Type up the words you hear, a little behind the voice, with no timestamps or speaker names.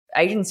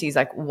agency is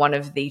like one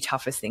of the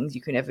toughest things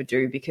you can ever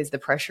do because the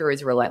pressure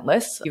is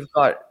relentless. You've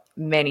got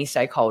many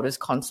stakeholders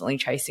constantly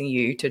chasing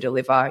you to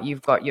deliver.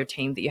 You've got your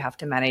team that you have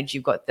to manage.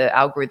 You've got the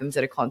algorithms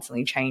that are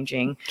constantly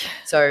changing.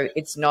 So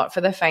it's not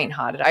for the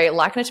faint-hearted. I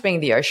liken it to being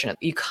the ocean.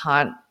 You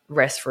can't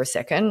rest for a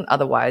second,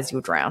 otherwise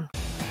you'll drown.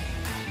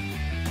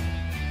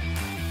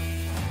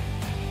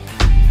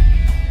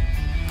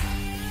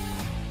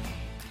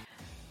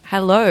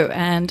 Hello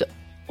and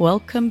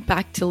welcome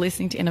back to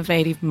Listening to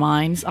Innovative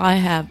Minds. I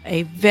have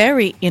a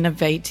very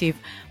innovative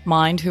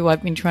mind who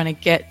I've been trying to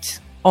get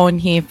on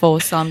here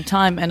for some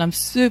time, and I'm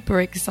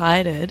super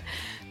excited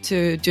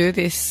to do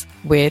this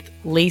with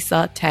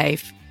Lisa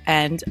Tafe.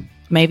 And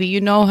maybe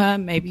you know her,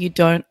 maybe you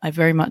don't. I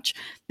very much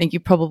think you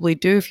probably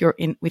do if you're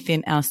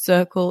within our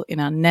circle, in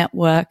our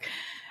network.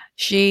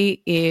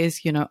 She is,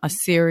 a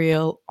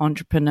serial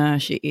entrepreneur.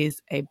 She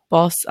is a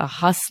boss, a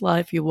hustler.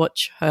 If you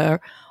watch her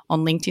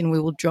on LinkedIn, we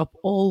will drop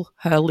all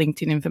her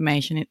LinkedIn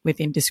information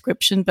within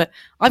description. But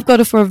I've got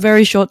her for a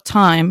very short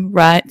time,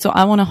 right? So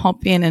I want to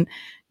hop in and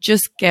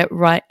just get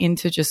right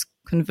into just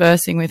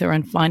conversing with her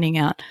and finding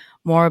out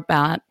more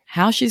about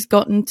how she's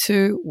gotten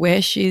to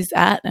where she's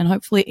at, and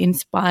hopefully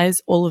inspires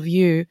all of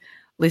you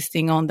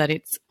listening on that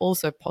it's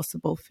also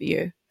possible for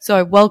you.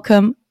 So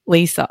welcome,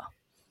 Lisa.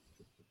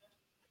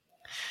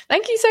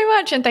 Thank you so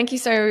much, and thank you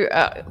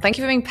for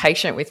being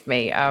patient with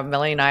me.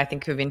 Melanie and I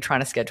think we've been trying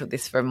to schedule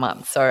this for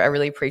months, so I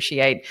really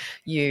appreciate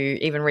you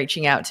even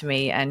reaching out to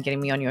me and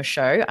getting me on your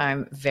show.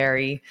 I'm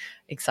very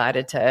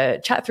excited to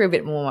chat through a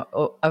bit more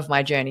of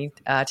my journey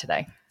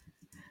today.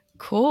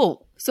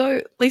 Cool.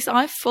 So, Lisa,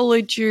 I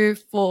followed you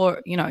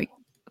for a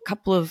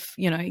couple of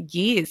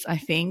years, I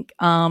think,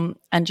 and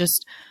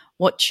just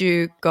watch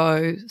you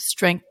go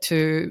strength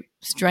to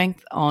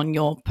strength on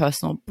your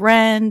personal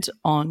brand,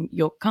 on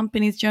your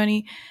company's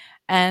journey,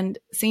 and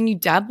seeing you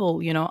dabble,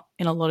 in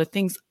a lot of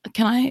things.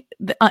 And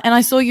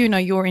I saw,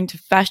 you're into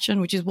fashion,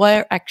 which is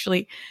where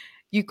actually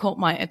you caught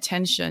my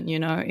attention,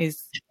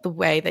 is the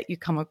way that you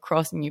come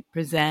across and you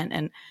present.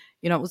 And,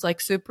 it was like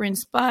super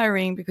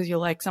inspiring because you're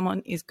like,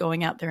 someone is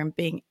going out there and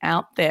being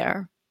out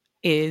there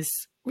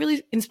is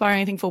really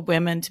inspiring, I think, for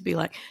women to be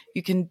like,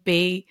 you can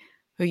be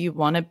who you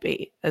want to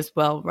be as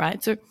well,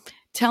 right? So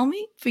tell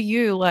me, for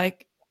you,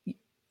 like,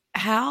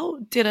 how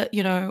did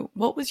it,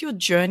 what was your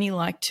journey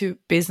like to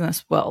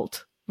business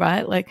world,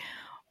 right? Like,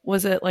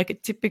 was it like a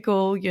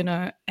typical,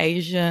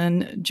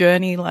 Asian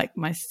journey like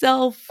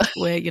myself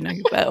where,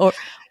 or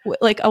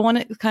like, I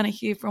want to kind of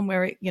hear from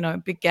where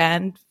it,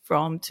 began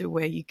from to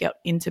where you get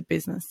into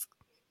business.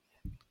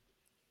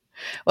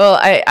 Well,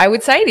 I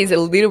would say it is a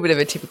little bit of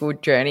a typical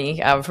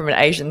journey from an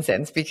Asian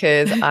sense,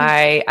 because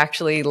I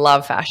actually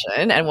love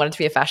fashion and wanted to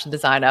be a fashion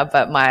designer,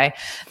 but my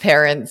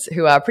parents,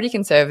 who are pretty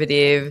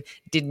conservative,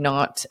 did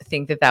not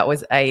think that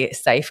was a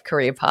safe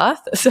career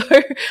path. So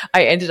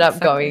I ended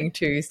up going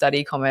to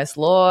study commerce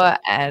law,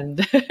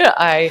 and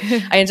I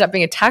ended up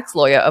being a tax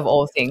lawyer of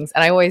all things.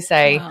 And I always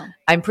say, wow,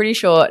 I'm pretty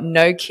sure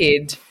no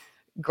kid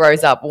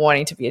grows up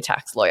wanting to be a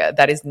tax lawyer.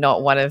 That is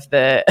not one of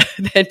their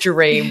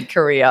dream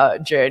career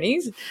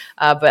journeys.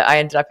 But I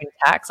ended up in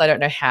tax. I don't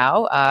know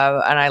how.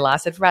 And I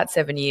lasted for about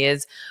 7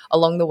 years.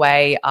 Along the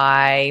way,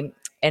 I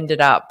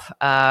ended up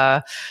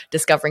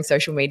discovering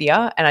social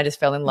media, and I just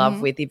fell in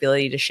love with the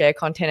ability to share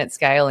content at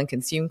scale and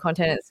consume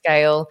content at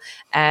scale.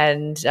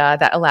 And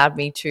that allowed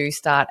me to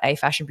start a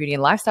fashion, beauty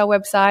and lifestyle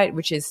website,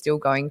 which is still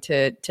going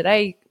to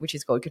today, which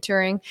is called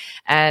Couturing.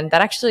 And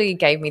that actually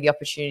gave me the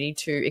opportunity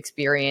to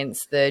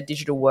experience the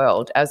digital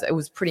world, as it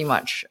was pretty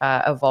much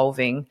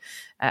evolving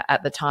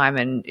at the time.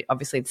 And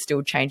obviously it's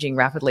still changing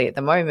rapidly at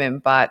the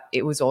moment, but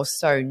it was all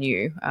so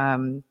new.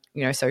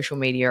 Social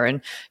media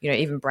and,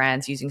 even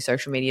brands using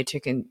social media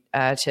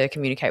to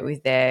communicate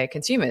with their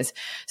consumers.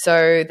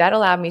 So that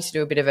allowed me to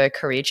do a bit of a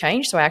career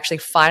change. So I actually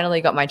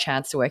finally got my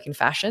chance to work in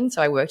fashion. So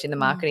I worked in the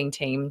marketing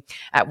team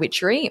at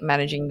Witchery,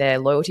 managing their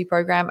loyalty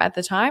program at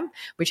the time,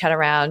 which had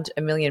around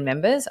 1 million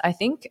members, I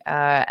think.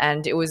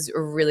 And it was a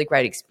really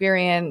great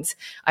experience.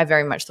 I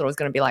very much thought it was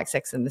going to be like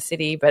Sex and the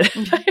City, but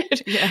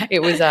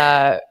it was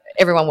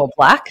everyone wore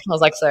black. I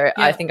was like,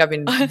 I think I've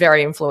been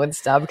very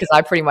influenced because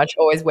I pretty much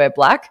always wear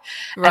black.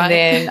 Right. And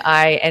then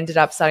I ended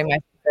up starting my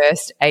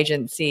first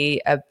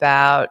agency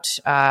about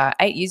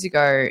 8 years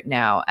ago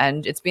now.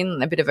 And it's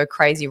been a bit of a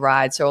crazy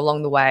ride. So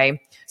along the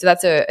way, so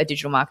that's a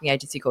digital marketing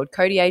agency called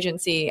Cody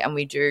Agency. And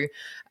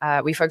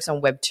we focus on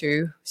Web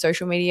 2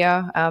 social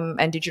media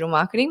and digital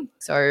marketing.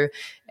 So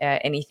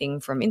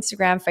anything from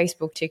Instagram,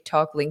 Facebook,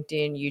 TikTok,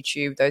 LinkedIn,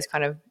 YouTube, those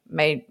kind of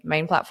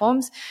main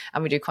platforms.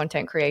 And we do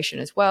content creation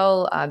as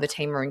well. The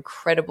team are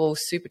incredible,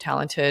 super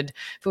talented.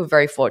 I feel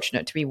very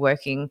fortunate to be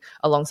working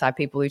alongside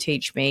people who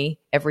teach me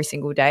every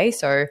single day.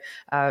 So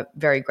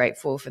very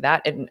grateful for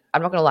that. And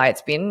I'm not going to lie,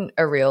 it's been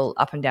a real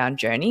up and down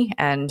journey.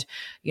 And,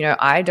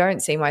 I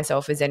don't see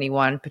myself as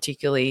anyone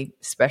particularly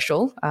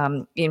special.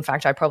 In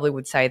fact, I probably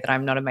would say that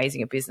I'm not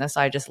amazing at business.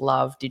 I just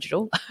love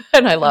digital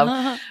and I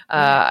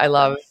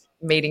love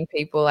meeting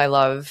people. I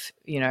love,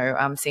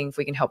 seeing if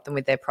we can help them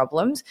with their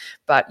problems.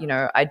 But,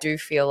 I do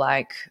feel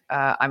like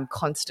I'm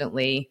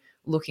constantly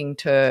looking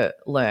to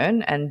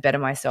learn and better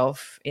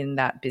myself in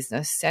that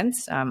business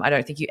sense. I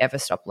don't think you ever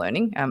stop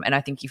learning. And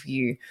I think if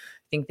you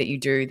think that you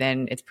do,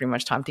 then it's pretty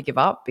much time to give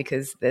up,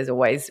 because there's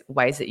always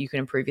ways that you can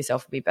improve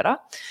yourself and be better.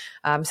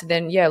 So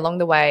then, yeah, along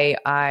the way,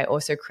 I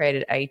also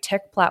created a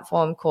tech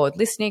platform called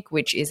Listnik,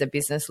 which is a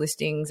business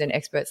listings and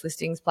experts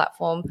listings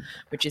platform,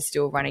 which is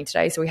still running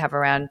today. So we have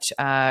around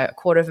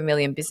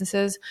 250,000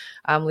 businesses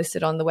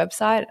listed on the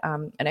website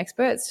and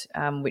experts,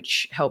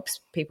 which helps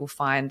people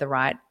find the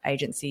right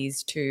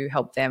agencies to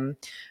help them,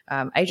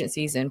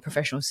 agencies and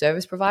professional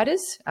service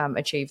providers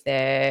achieve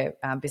their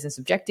business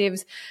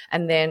objectives.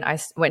 And then I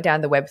went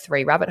down the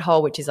Web3 rabbit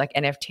hole, which is like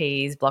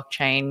NFTs,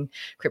 blockchain,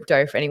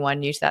 crypto, for anyone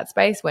new to that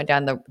space. Went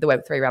down the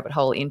Web3 rabbit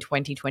hole in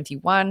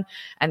 2021,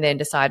 and then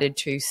decided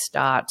to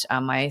start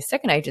my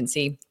second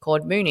agency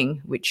called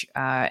Mooning, which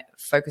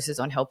focuses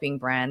on helping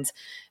brands,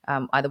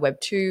 either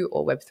Web2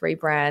 or Web3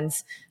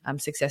 brands,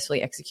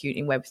 successfully execute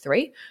in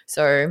Web3.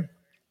 So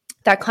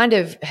that kind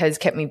of has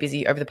kept me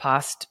busy over the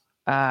past,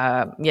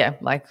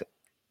 like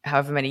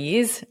however many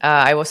years.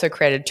 I also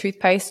created a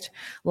toothpaste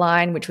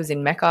line, which was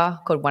in Mecca,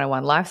 called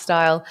 101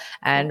 Lifestyle,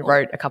 and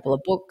wrote a couple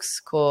of books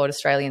called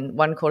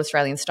one called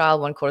Australian Style,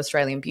 one called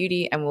Australian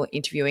Beauty, and we're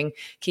interviewing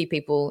key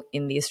people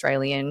in the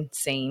Australian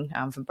scene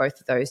from both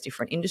of those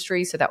different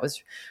industries. So that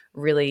was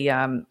really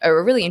a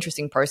really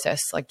interesting process,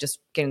 like just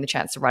getting the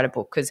chance to write a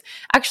book. Because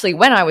actually,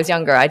 when I was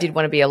younger, I did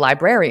want to be a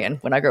librarian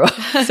when I grew up.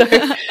 So it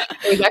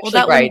was actually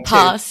that great wouldn't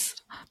pass.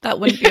 That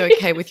wouldn't be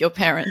okay with your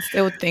parents.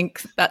 They would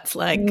think that's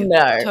like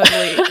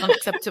totally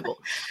unacceptable.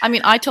 I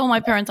mean, I told my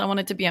parents I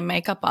wanted to be a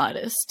makeup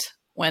artist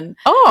when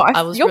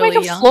I was your really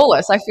makeup's young.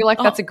 flawless. I feel like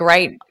that's a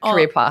great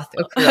career path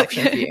or career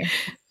option for you.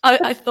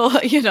 I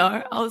thought,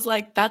 I was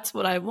like, that's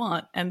what I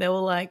want. And they were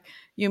like,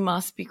 you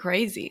must be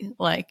crazy.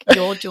 Like,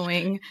 you're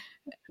doing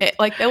it.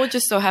 Like, they were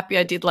just so happy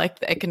I did like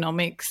the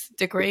economics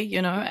degree,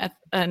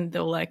 and they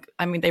were like,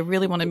 I mean, they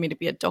really wanted me to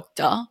be a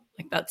doctor.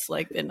 Like, that's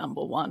like their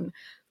number one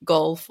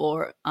goal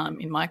for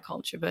in my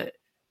culture. But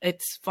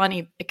it's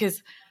funny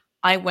because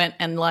I went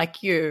and,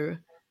 like you,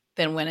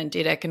 then went and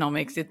did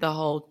economics, did the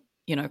whole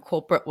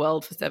corporate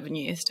world for 7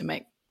 years to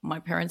make my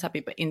parents happy,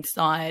 but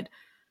inside,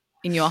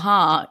 in your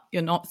heart,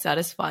 you're not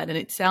satisfied. And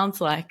it sounds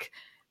like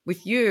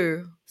with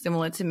you,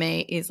 similar to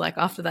me, is like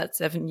after that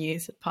 7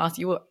 years had passed,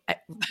 you were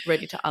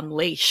ready to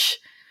unleash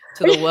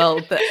to the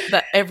world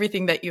that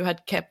everything that you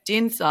had kept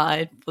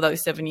inside for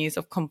those 7 years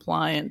of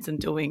compliance and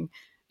doing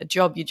a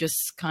job, you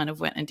just kind of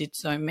went and did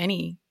so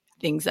many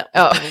things that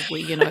were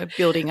probably,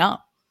 building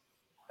up.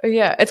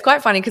 Yeah, it's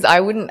quite funny because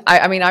I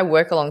mean, I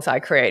work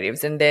alongside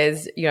creatives, and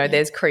there's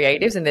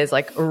creatives and there's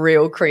like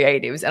real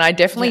creatives. And I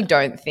definitely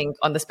don't think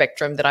on the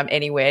spectrum that I'm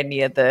anywhere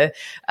near the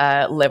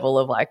level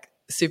of like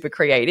super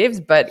creatives,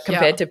 but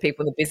compared to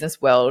people in the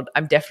business world,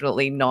 I'm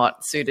definitely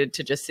not suited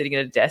to just sitting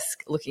at a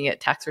desk looking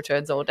at tax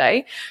returns all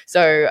day.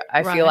 So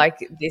I feel like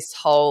this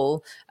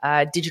whole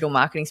digital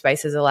marketing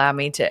space has allowed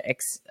me to,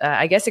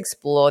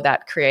 explore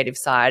that creative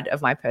side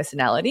of my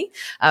personality.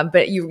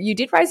 But you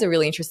did raise a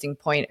really interesting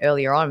point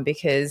earlier on,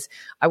 because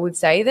I would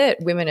say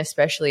that women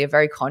especially are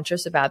very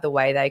conscious about the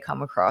way they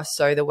come across.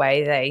 So the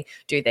way they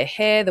do their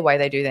hair, the way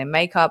they do their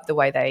makeup, the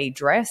way they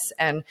dress.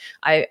 And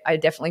I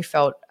definitely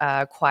felt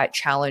quite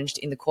challenged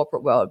in the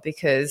corporate world,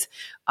 because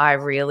I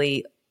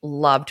really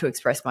love to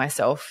express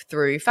myself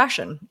through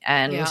fashion,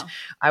 and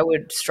I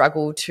would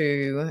struggle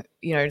to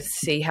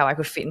see how I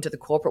could fit into the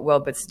corporate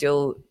world but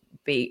still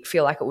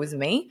feel like it was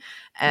me,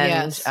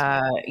 and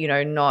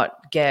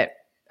not get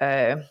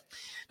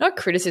not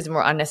criticism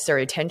or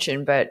unnecessary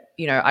attention, but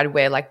I'd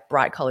wear like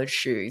bright colored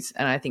shoes,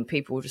 and I think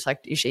people were just like,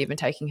 is she even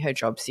taking her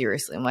job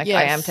seriously? I'm like,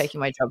 I am taking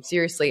my job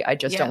seriously. I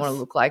just don't want to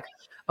look like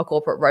a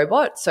corporate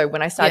robot. So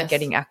when I started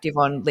getting active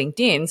on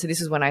LinkedIn, so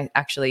this is when I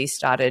actually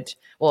started,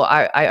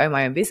 I own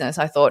my own business.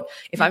 I thought,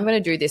 if I'm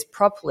going to do this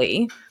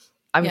properly,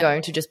 I'm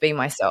going to just be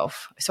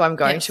myself. So I'm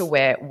going to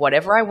wear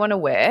whatever I want to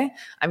wear.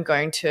 I'm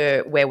going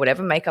to wear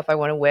whatever makeup I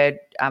want to wear,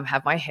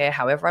 have my hair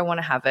however I want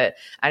to have it.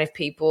 And if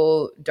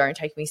people don't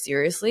take me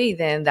seriously,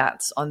 then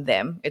that's on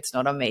them. It's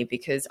not on me,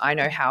 because I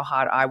know how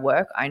hard I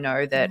work. I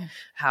know that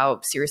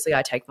how seriously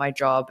I take my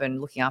job and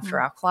looking after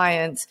our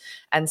clients.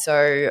 And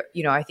so,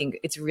 I think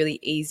it's really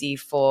easy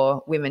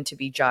for women to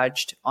be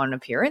judged on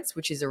appearance,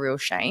 which is a real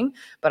shame.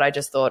 But I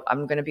just thought,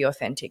 I'm going to be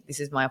authentic. This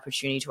is my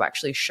opportunity to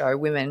actually show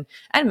women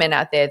and men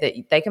out there that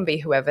they can be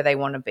whoever they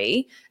want to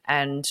be,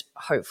 and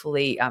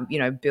hopefully,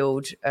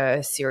 build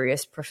a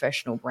serious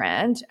professional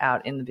brand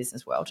out in the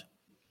business world.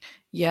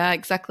 Yeah,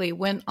 exactly.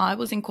 When I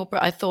was in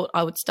corporate, I thought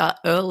I would start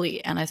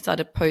early, and I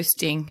started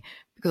posting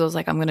because I was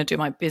like, I'm going to do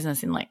my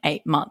business in like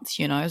 8 months,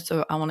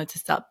 so I wanted to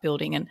start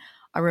building. And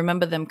I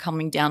remember them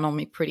coming down on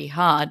me pretty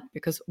hard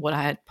because what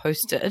I had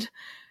posted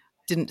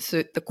didn't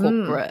suit the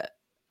corporate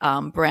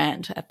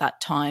brand at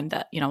that time,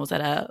 that, I was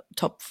at a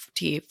top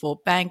tier 4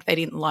 bank. They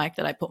didn't like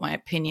that I put my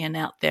opinion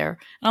out there.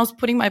 And I was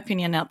putting my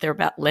opinion out there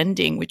about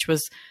lending, which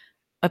was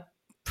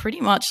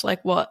pretty much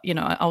like what,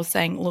 I was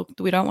saying, look,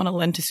 we don't want to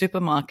lend to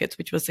supermarkets,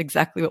 which was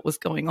exactly what was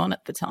going on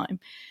at the time.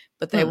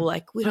 But they were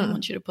like, we don't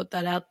want you to put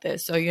that out there.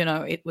 So,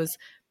 it was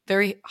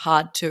very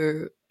hard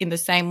to, in the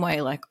same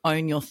way, like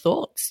own your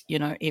thoughts, you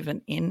know,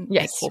 even in a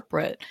Yes.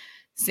 corporate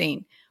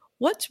scene.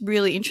 What's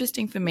really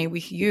interesting for me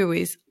with you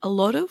is a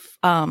lot of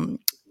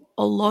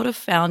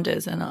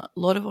founders and a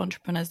lot of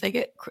entrepreneurs,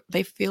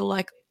 they feel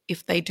like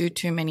if they do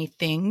too many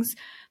things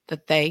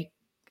that they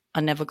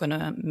are never going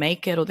to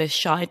make it, or they're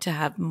shy to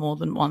have more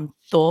than one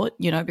thought,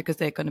 you know, because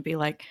they're going to be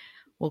like,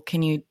 well,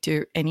 can you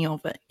do any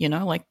of it, you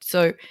know? Like,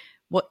 so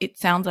what it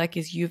sounds like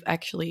is you've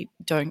actually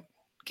don't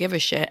give a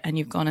shit and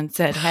you've gone and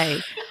said,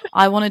 hey,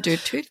 I want to do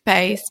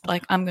toothpaste,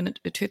 like I'm going to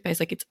do toothpaste,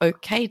 like it's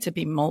okay to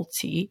be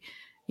multi,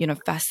 you know,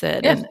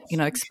 facet, Yes, and, you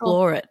know,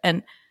 explore it.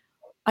 And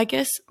I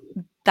guess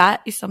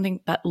that is something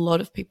that a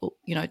lot of people,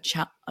 you know,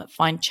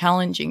 find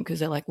challenging, because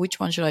they're like, which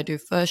one should I do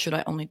first? Should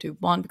I only do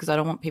one? Because I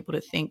don't want people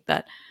to think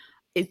that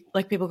it,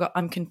 like, people go,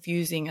 I'm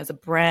confusing as a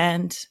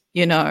brand,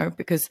 you know,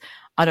 because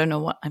I don't know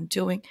what I'm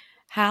doing.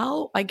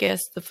 How, I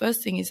guess the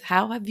first thing is,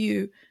 how have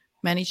you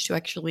managed to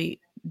actually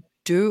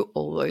do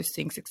all those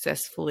things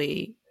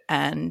successfully,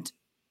 and,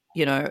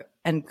 you know,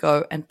 and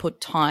go and put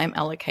time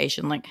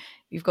allocation? Like,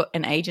 you've got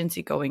an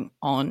agency going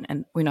on,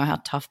 and we know how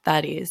tough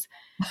that is.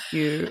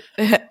 You,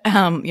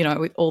 you know,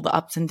 with all the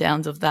ups and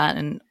downs of that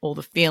and all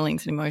the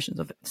feelings and emotions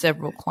of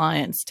several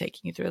clients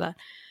taking you through that.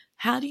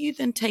 How do you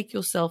then take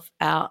yourself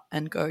out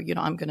and go, you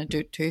know, I'm going to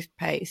do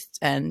toothpaste,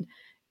 and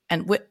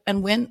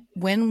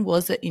when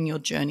was it in your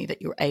journey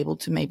that you were able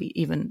to maybe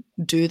even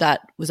do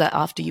that? Was that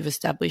after you've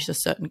established a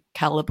certain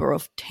caliber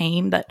of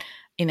team that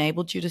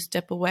enabled you to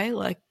step away?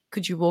 Like,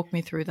 could you walk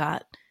me through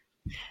that?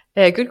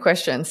 Yeah, good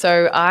question.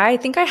 So I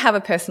think I have a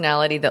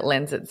personality that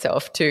lends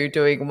itself to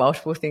doing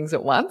multiple things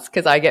at once,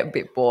 because I get a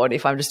bit bored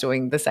if I'm just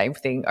doing the same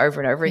thing over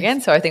and over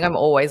again. So I think I'm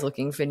always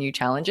looking for new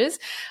challenges.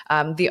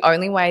 The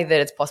only way that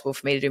it's possible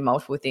for me to do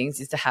multiple things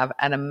is to have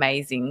an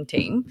amazing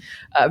team,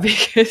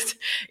 because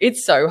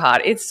it's so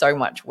hard. It's so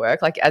much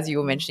work. Like, as you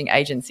were mentioning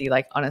agency,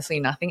 like honestly,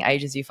 nothing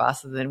ages you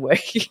faster than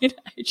working in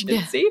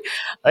agency. Yeah.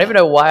 I don't even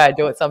know why I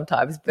do it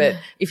sometimes, but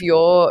if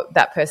you're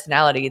that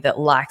personality that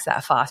likes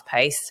that fast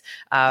pace,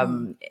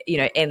 you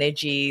know,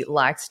 energy,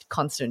 likes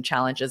constant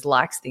challenges,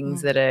 likes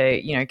things that are,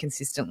 you know,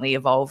 consistently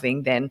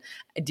evolving, then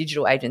a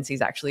digital agency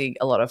is actually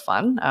a lot of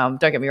fun. Don't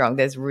get me wrong,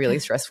 there's really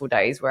stressful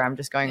days where I'm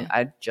just going,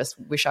 I just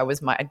wish I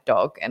was my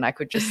dog and I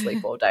could just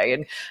sleep all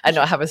day and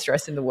not have a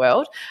stress in the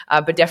world.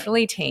 But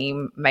definitely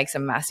team makes a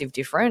massive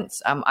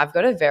difference. I've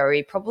got a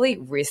very probably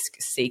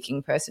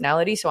risk-seeking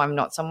personality, so I'm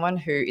not someone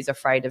who is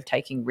afraid of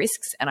taking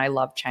risks, and I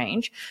love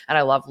change and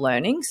I love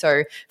learning.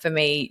 So for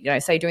me, you know,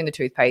 say doing the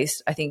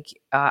toothpaste, I think,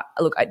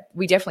 look,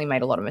 we definitely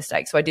made a lot of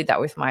mistakes. So I did that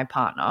with my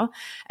partner,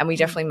 and we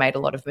definitely made a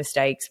lot of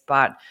mistakes.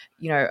 But,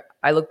 you know,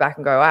 I look back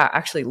and go, I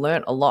actually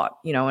learned a lot,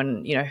 you know,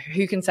 and, you know,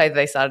 who can say that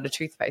they started a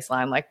toothpaste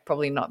line? Like,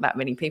 probably not that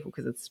many people,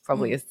 because it's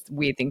probably a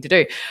weird thing to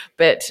do.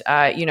 But,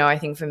 you know, I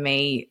think for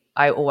me,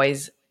 I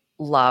always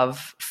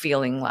love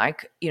feeling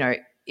like, you know,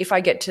 if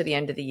I get to the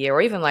end of the year,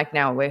 or even like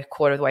now we're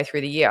quarter of the way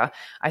through the year,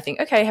 I think,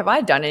 okay, have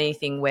I done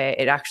anything where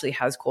it actually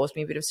has caused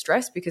me a bit of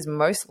stress? Because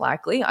most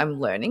likely I'm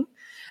learning,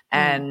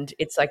 and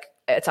it's like,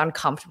 it's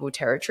uncomfortable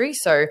territory.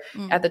 So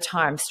at the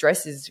time,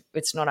 stress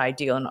it's not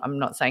ideal. And I'm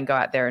not saying go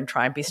out there and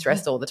try and be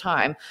stressed all the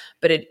time,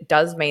 but it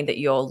does mean that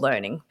you're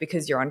learning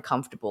because you're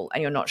uncomfortable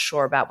and you're not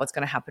sure about what's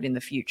going to happen in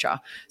the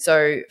future.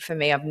 So for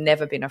me, I've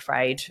never been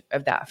afraid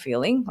of that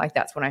feeling. Like,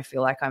 that's when I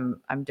feel like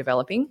I'm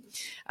developing.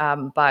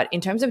 But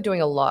in terms of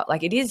doing a lot,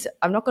 like, it is,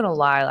 I'm not going to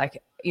lie,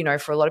 like, you know,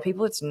 for a lot of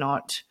people, it's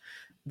not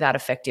that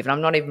effective. And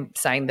I'm not even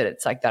saying that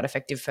it's like that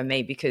effective for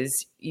me,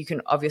 because you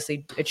can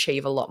obviously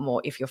achieve a lot more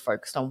if you're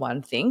focused on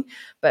one thing.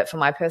 But for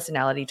my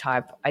personality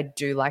type, I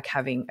do like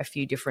having a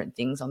few different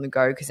things on the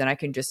go, because then I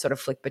can just sort of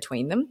flick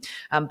between them.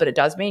 But it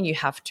does mean you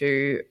have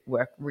to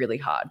work really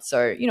hard.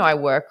 So, you know, I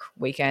work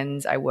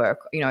weekends, I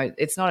work, you know,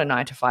 it's not a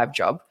 9 to 5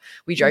 job.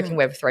 We joke in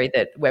Web3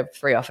 that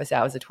Web3 office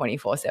hours are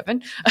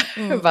 24/7.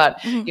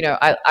 But, you know,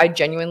 I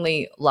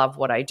genuinely love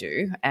what I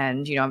do.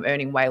 And, you know, I'm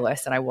earning way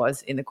less than I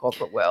was in the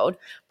corporate world,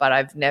 but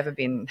I've never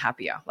been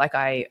happier. Like,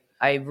 I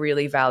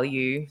really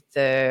value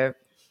the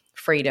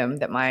freedom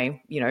that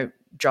my, you know,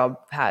 job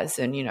has.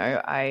 And, you know,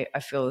 I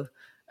feel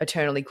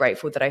eternally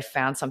grateful that I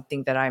found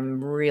something that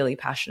I'm really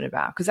passionate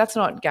about, because that's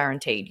not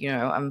guaranteed. You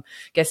know, I'm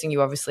guessing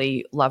you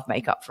obviously love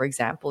makeup, for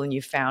example, and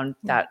you found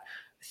that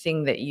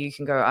thing that you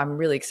can go, I'm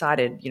really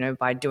excited, you know,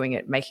 by doing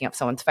it, making up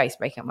someone's face,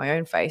 making up my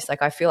own face.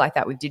 Like, I feel like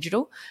that with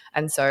digital.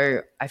 And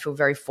so I feel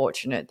very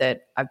fortunate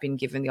that I've been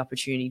given the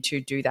opportunity to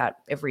do that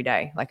every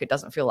day. Like, it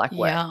doesn't feel like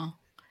work.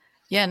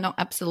 Yeah, no,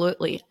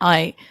 absolutely.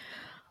 I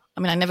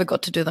mean, I never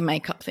got to do the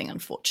makeup thing,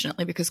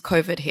 unfortunately, because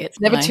COVID hit. It's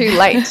never too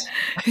late.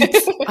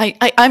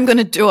 I'm going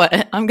to do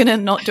it. I'm going to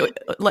not do it.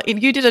 Like,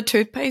 if you did a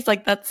toothpaste,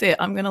 like, that's it.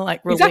 I'm going to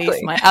like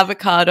release my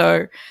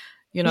avocado,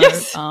 you know,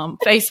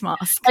 face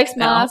mask. Face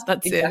mask.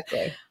 That's exactly.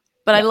 it.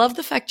 But I love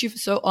the fact you're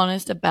so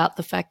honest about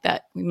the fact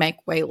that we make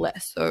way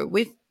less. So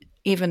with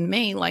even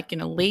me, like, you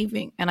know,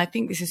 leaving, and I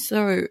think this is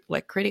so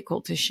like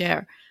critical to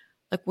share.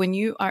 Like, when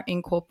you are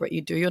in corporate,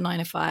 you do your 9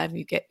 to 5,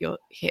 you get your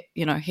hit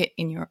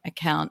in your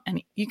account,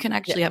 and you can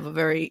actually have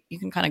you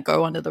can kind of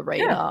go under the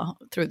radar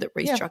through the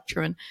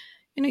restructure, and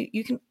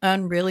you can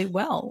earn really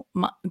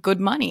good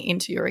money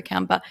into your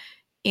account. But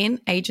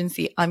in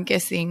agency, I'm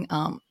guessing,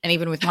 and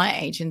even with my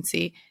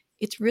agency,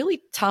 it's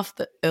really tough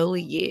the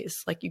early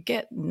years. Like you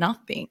get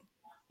nothing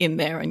in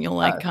there and you're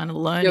like kind of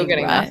You're learning,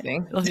 getting right?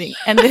 nothing.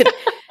 And then,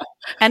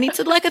 and it's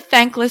like a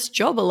thankless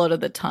job a lot of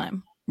the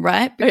time,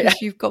 right? Because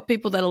you've got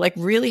people that are like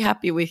really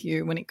happy with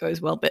you when it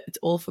goes well, but it's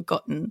all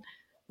forgotten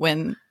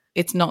when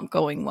it's not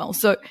going well.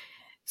 So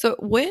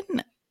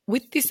when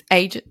with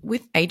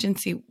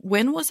agency,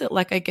 when was it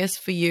like, I guess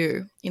for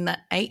you in that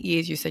 8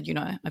 years you said,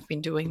 I've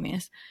been doing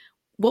this,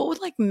 what were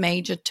like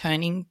major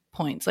turning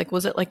points? Like,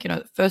 was it like,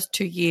 the first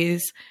 2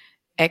 years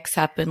X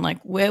happened?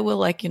 Like where were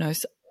like,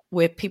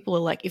 where people are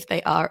like, if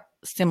they are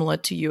similar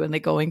to you and they're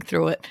going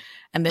through it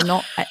and they're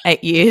not at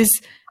 8 years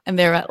and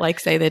they're at like,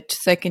 say their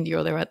second year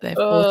or they're at their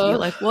fourth year,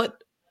 like what,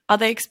 are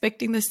they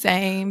expecting the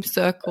same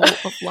circle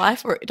of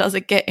life or does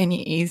it get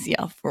any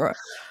easier for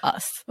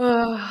us?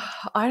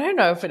 I don't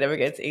know if it ever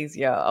gets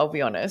easier, I'll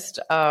be honest.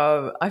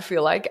 I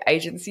feel like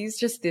agency is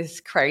just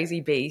this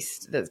crazy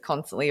beast that's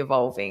constantly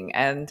evolving,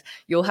 and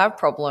you'll have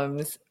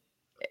problems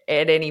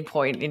at any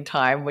point in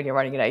time when you're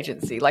running an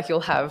agency. Like you'll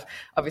have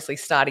obviously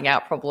starting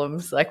out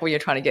problems, like when you're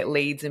trying to get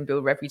leads and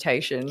build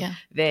reputation. Yeah.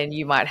 Then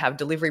you might have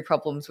delivery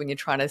problems when you're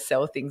trying to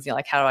sell things. You're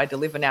like, how do I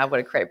deliver now? I've got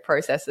to create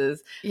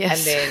processes. Yes.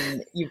 And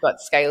then you've got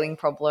scaling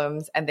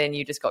problems, and then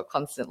you just got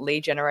constant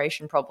lead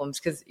generation problems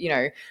because,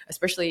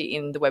 especially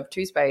in the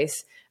Web2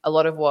 space, a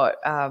lot of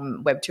what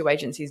Web2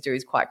 agencies do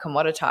is quite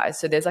commoditized.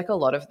 So there's like a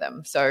lot of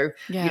them. So,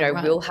 right.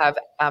 We'll have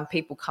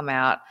people come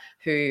out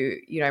who,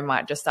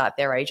 might just start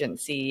their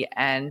agency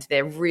and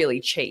they're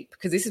really cheap,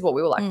 because this is what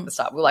we were like at the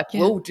start. We're like,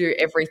 we'll do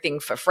everything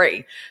for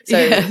free. So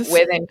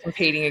we're then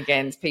competing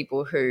against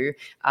people who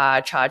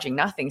are charging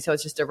nothing. So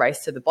it's just a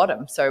race to the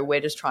bottom. So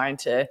we're just trying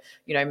to,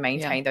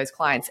 maintain those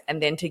clients.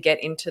 And then to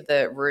get into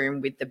the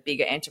room with the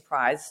bigger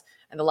enterprise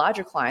and the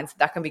larger clients,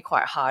 that can be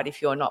quite hard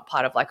if you're not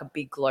part of like a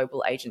big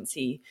global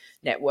agency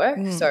network.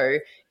 So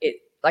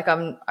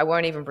I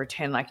won't even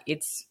pretend like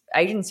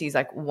agency is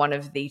like one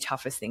of the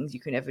toughest things you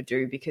can ever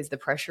do, because the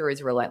pressure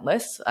is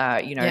relentless.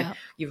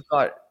 You've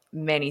got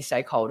many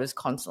stakeholders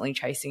constantly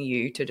chasing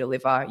you to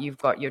deliver. You've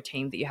got your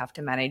team that you have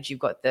to manage. You've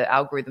got the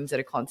algorithms that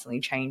are constantly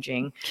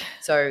changing.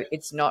 So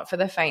it's not for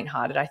the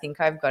faint-hearted. I think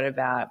I've got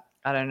about,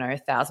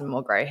 1,000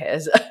 more gray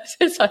hairs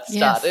since I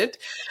started.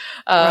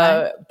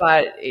 Right.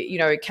 But,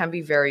 it can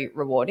be very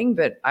rewarding,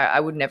 but I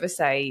would never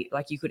say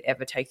like you could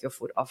ever take your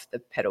foot off the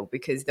pedal,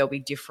 because there'll be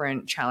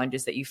different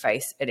challenges that you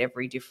face at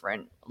every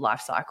different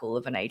life cycle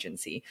of an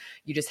agency.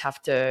 You just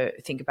have to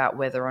think about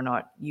whether or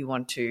not you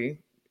want to,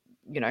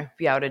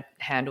 be able to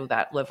handle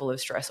that level of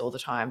stress all the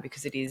time,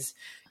 because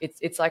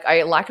it's like,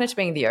 I liken it to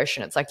being the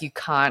ocean. It's like you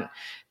can't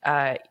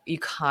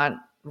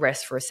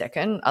rest for a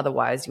second,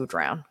 otherwise you'll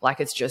drown.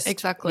 Like it's just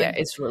exactly,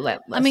 it's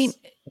relentless. I mean,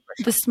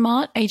 the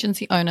smart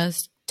agency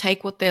owners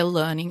take what they're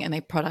learning and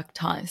they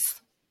productize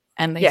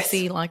and they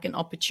see like an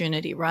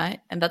opportunity, right?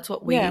 And that's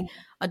what we are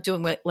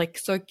doing. We're like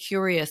so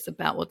curious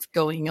about what's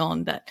going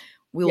on that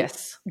we'll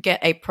get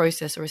a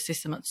process or a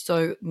system that's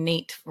so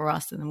neat for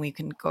us, and then we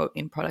can go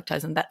in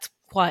productize. And that's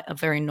quite a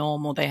very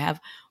normal. They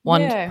have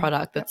one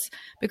product that's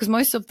because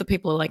most of the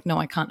people are like, no,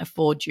 I can't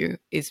afford you,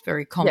 is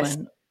very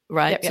common.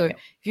 Right. So if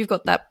you've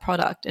got that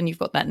product and you've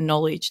got that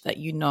knowledge that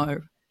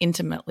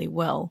intimately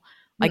well,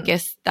 I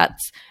guess that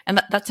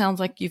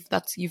sounds like you've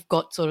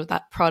got sort of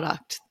that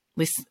product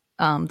list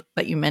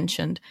that you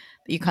mentioned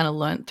that you kind of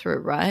learned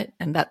through, right?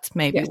 And that's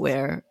maybe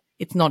where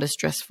it's not as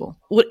stressful.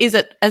 What is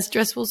it as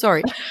stressful?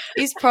 Sorry,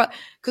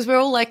 because we're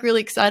all like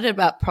really excited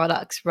about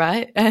products,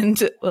 right?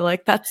 And we're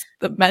like, that's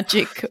the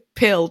magic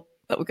pill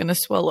that we're going to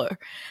swallow,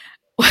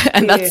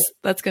 and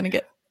that's going to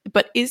get.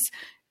 But is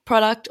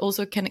product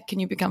also can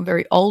you become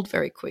very old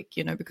very quick,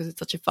 because it's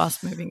such a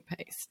fast moving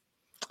pace?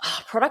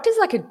 Product is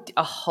like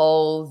a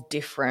whole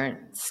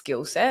different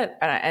skill set.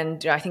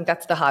 And I think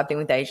that's the hard thing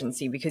with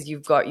agency, because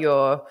you've got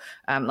your,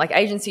 like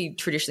agency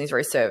traditionally is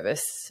very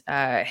service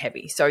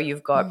heavy. So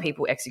you've got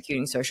people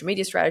executing social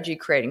media strategy,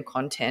 creating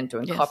content,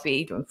 doing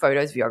copy, doing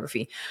photos,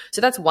 videography.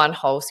 So that's one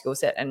whole skill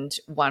set and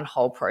one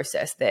whole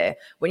process there.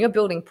 When you're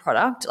building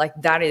product, like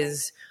that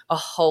is a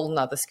whole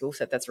nother skill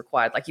set that's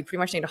required. Like you pretty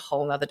much need a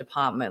whole nother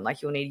department.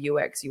 Like you'll need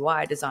UX,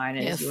 UI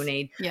designers, you'll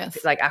need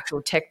like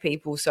actual tech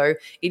people. So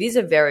it is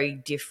a very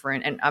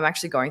different, and I'm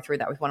actually going through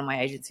that with one of my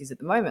agencies at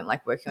the moment,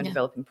 like working on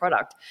developing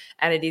product,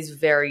 and it is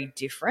very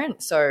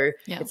different. So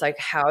it's like,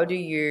 how do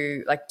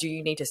you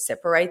need to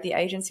separate the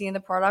agency and the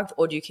product,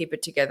 or do you keep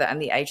it together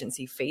and the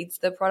agency feeds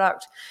the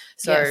product?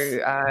 So,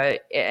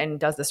 and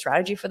does the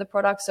strategy for the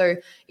product. So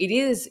it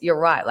is, you're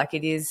right. Like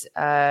it is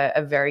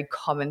a very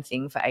common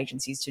thing for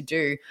agencies to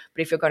do.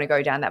 But if you're going to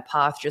go down that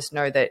path, just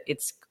know that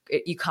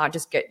you can't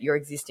just get your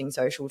existing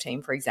social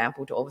team, for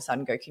example, to all of a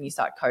sudden go, can you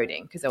start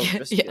coding? Because they'll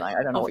just be like,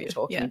 I don't know what you're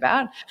talking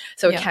about.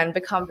 So it can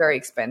become very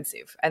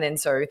expensive. And then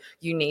so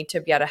you need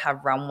to be able to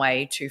have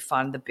runway to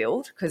fund the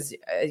build because,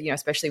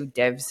 especially with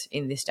devs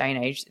in this day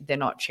and age, they're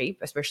not cheap,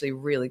 especially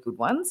really good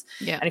ones.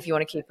 Yeah. And if you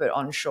want to keep it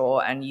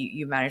onshore and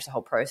you manage the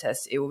whole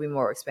process, it will be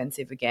more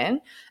expensive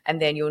again.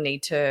 And then you'll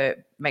need to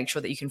make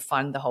sure that you can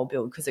fund the whole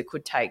build because it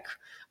could take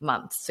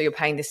months. So you're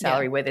paying this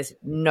salary where there's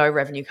no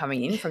revenue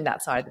coming in from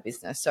that side of the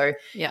business. So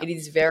it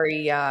is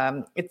very,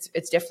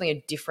 it's definitely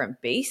a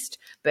different beast,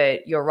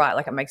 but you're right.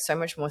 Like it makes so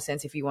much more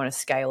sense if you want to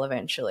scale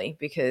eventually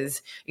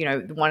because,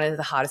 one of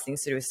the hardest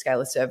things to do is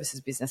scale a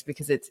services business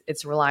because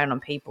it's relying on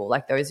people.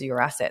 Like those are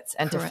your assets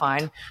and Correct. to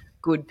find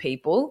good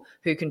people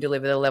who can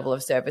deliver the level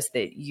of service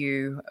that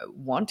you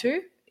want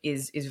to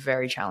is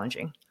very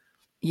challenging.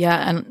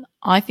 Yeah. And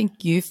I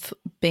think you've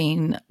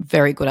been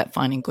very good at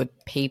finding good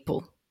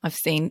people. I've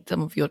seen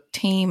some of your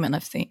team and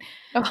I've seen,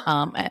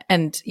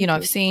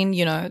 I've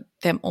seen,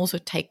 them also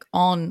take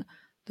on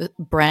the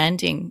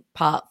branding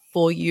part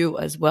for you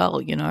as well,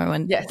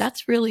 and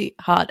that's really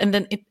hard. And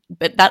then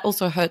but that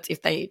also hurts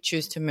if they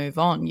choose to move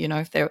on,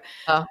 if they're,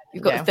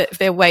 if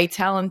they're way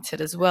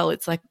talented as well,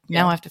 it's like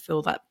now I have to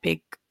fill that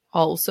big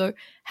hole. So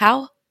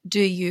how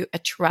do you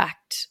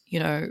attract,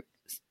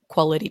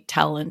 quality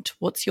talent?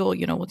 What's your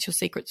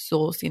secret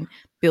sauce in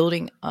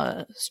building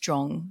a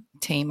strong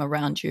team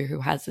around you who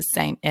has the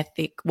same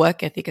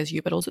work ethic as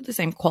you, but also the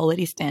same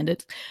quality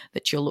standards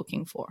that you're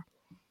looking for?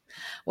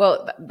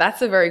 Well,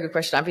 that's a very good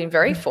question. I've been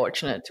very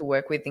fortunate to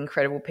work with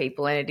incredible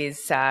people, and it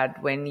is sad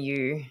when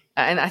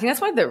and I think that's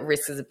one of the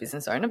risks as a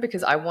business owner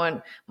because I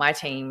want my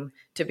team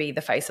to be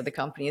the face of the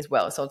company as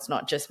well. So it's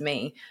not just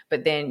me,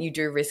 but then you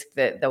do risk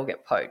that they'll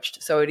get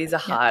poached. So it is a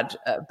hard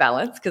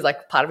balance because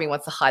like part of me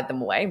wants to hide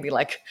them away and be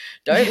like,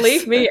 don't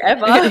leave me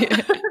ever.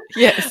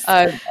 Yes.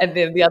 And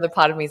then the other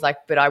part of me is like,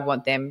 but I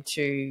want them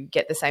to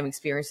get the same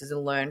experiences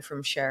and learn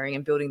from sharing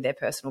and building their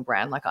personal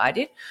brand like I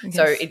did. Yes.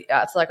 So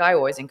it's like I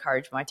always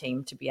encourage my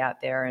team to be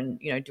out there and,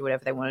 do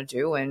whatever they want to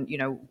do. And,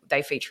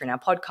 they feature in our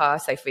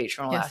podcast, they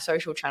feature on all our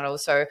social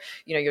channels. So,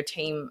 your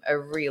team are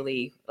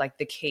really like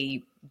the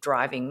key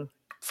driving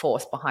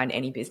force behind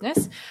any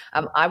business.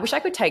 I wish I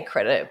could take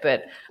credit,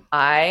 but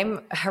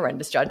I'm a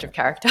horrendous judge of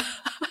character.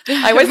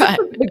 I always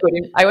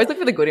look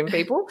for the good in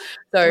people.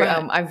 So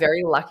I'm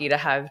very lucky to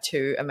have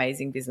two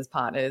amazing business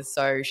partners.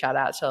 So shout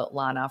out to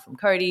Lana from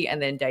Cody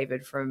and then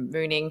David from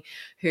Mooning,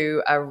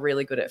 who are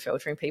really good at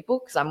filtering people.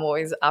 Because I'm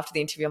always, after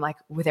the interview, I'm like,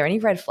 were there any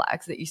red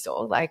flags that you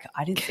saw? Like,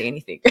 I didn't see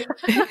anything.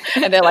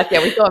 And they're like,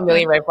 yeah, we saw a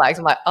million red flags.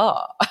 I'm like,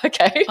 oh,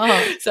 okay.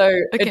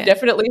 It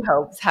definitely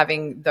helps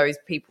having those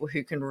people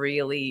who can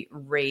really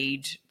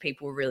read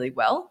people really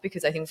well,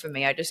 because I think for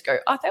me, I just go,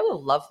 oh, they were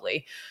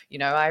lovely.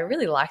 I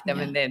really like them.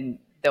 And then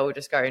they'll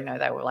just go, no,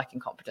 they were like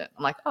incompetent.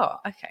 I'm like, oh,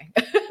 okay.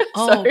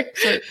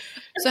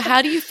 So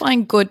how do you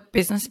find good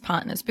business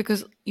partners?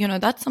 Because,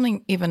 that's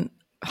something even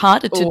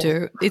harder to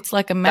do. It's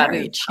like a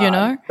marriage,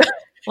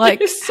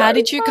 like how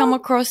did you come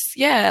across?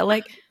 Yeah.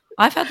 Like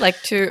I've had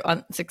like 2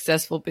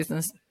 unsuccessful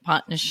business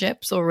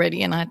partnerships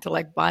already, and I had to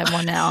like buy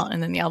one out.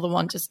 And then the other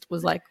one just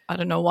was like, I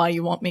don't know why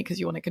you want me, because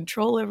you want to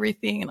control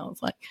everything. And I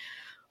was like,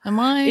 am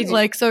I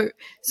like, so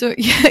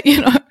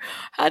yeah,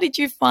 how did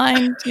you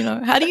find,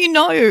 how do you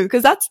know?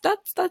 Because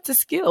that's a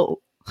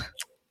skill.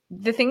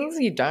 The thing is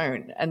you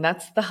don't, and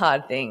that's the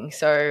hard thing.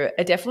 So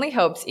it definitely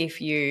helps if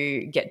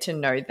you get to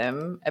know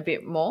them a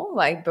bit more,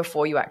 like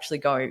before you actually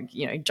go,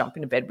 jump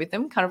into bed with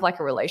them, kind of like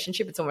a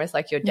relationship. It's almost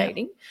like you're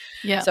dating.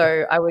 Yeah.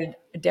 So I would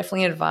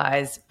definitely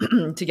advise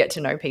to get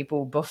to know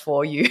people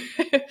before you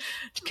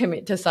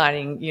commit to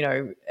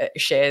signing,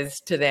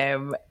 shares to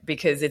them,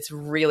 because it's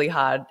really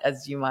hard,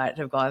 as you might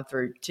have gone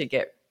through, to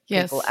get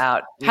people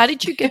out. How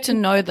did you get to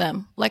know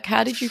them? Like,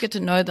 how did you get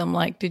to know them?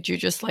 Like, did you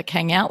just like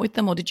hang out with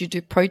them, or did you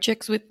do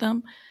projects with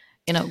them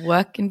in a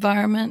work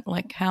environment?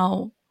 Like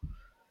how?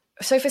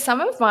 So for some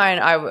of mine,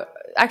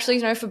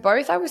 for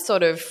both, I was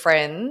sort of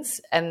friends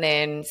and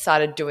then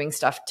started doing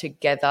stuff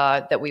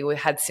together that we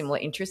had similar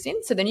interests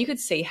in. So then you could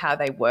see how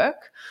they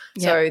work.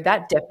 Yeah. So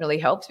that definitely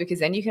helps, because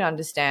then you can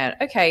understand,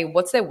 okay,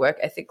 what's their work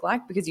ethic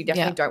like? Because you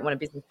definitely don't want a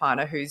business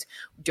partner who's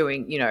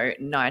doing,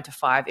 9 to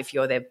 5 if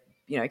you're their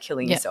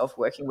killing yourself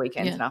working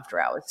weekends and after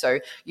hours. So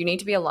you need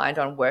to be aligned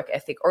on work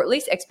ethic, or at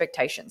least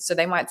expectations. So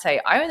they might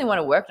say, I only want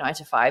to work 9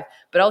 to 5,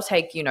 but I'll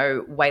take,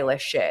 way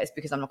less shares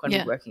because I'm not going to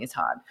be working as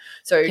hard.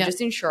 So just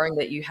ensuring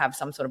that you have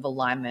some sort of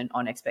alignment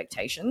on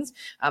expectations.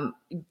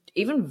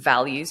 Even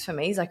values for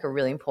me is like a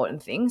really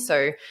important thing.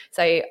 So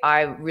say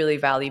I really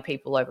value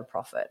people over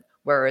profit,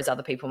 whereas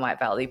other people might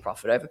value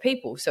profit over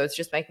people. So it's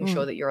just making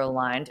sure that you're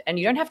aligned, and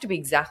you don't have to be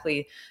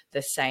exactly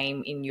the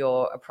same in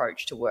your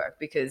approach to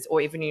work,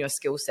 or even in your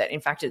skill set. In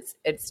fact,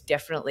 it's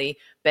definitely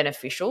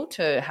beneficial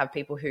to have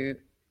people who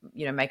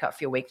make up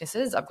for your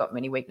weaknesses. I've got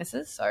many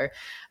weaknesses, so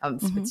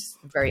it's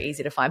very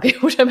easy to find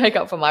people to make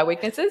up for my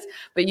weaknesses,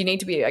 but you need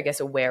to be, I guess,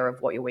 aware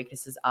of what your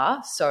weaknesses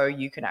are, so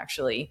you can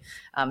actually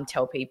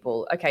tell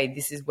people, okay,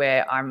 this is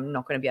where I'm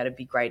not going to be able to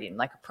be great in.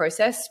 Like a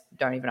process,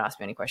 don't even ask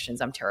me any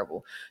questions, I'm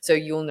terrible. So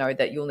you'll know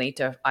that you'll need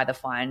to either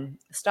find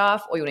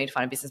staff or you'll need to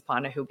find a business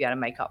partner who'll be able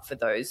to make up for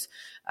those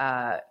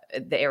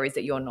the areas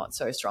that you're not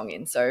so strong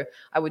in. So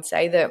I would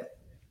say that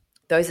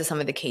those are some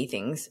of the key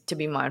things to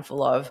be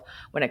mindful of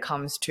when it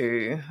comes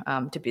to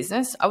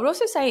business. I would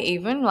also say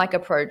even like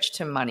approach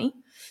to money,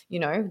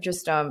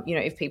 just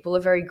if people are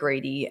very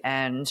greedy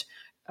and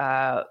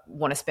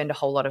want to spend a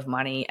whole lot of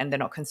money and they're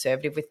not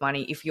conservative with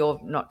money, if you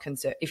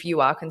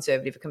are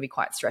conservative, it can be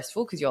quite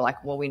stressful because you're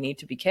like, well, we need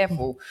to be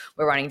careful.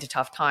 We're running into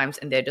tough times,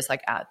 and they're just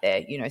like out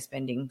there,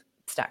 spending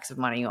stacks of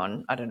money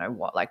on, I don't know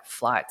what, like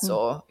flights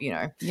or,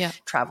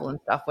 travel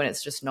and stuff when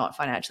it's just not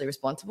financially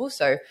responsible.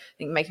 So I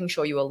think making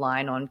sure you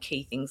align on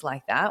key things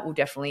like that will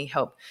definitely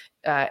help.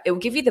 It will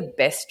give you the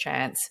best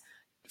chance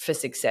for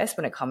success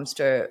when it comes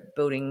to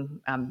building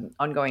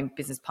ongoing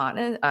business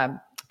partners,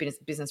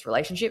 business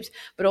relationships.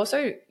 But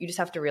also you just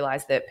have to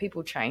realize that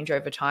people change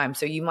over time.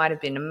 So you might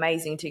have been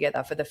amazing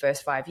together for the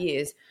first 5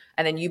 years,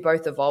 and then you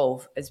both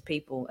evolve as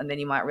people, and then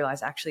you might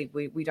realize actually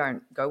we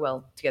don't go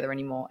well together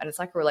anymore. And it's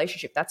like a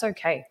relationship. That's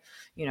okay.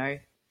 You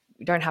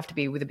don't have to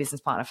be with a business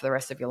partner for the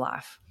rest of your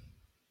life.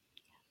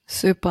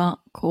 Super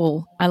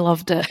cool. I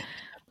loved it.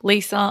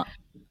 Lisa,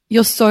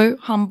 you're so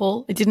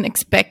humble. I didn't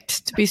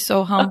expect to be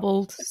so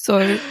humbled,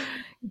 so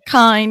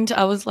kind.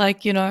 I was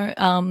like,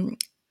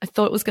 I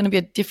thought it was going to be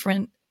a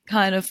different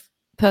kind of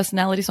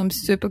personality. So I'm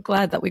super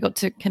glad that we got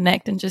to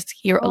connect and just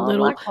hear a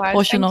little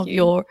portion of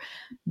your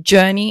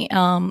journey.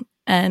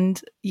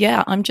 And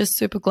yeah, I'm just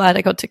super glad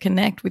I got to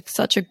connect with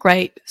such a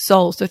great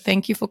soul. So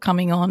thank you for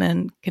coming on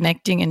and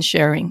connecting and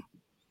sharing.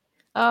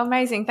 Oh,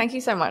 amazing. Thank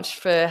you so much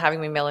for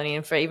having me, Melanie,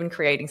 and for even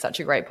creating such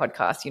a great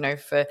podcast.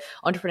 For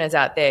entrepreneurs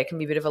out there, it can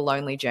be a bit of a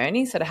lonely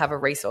journey. So to have a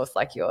resource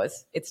like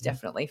yours, it's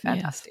definitely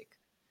fantastic. Yes.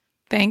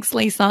 Thanks,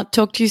 Lisa.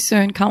 Talk to you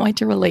soon. Can't wait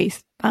to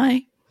release.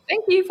 Bye.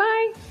 Thank you.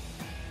 Bye.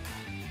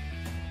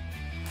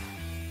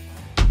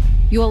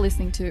 You are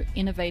listening to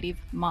Innovative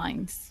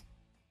Minds.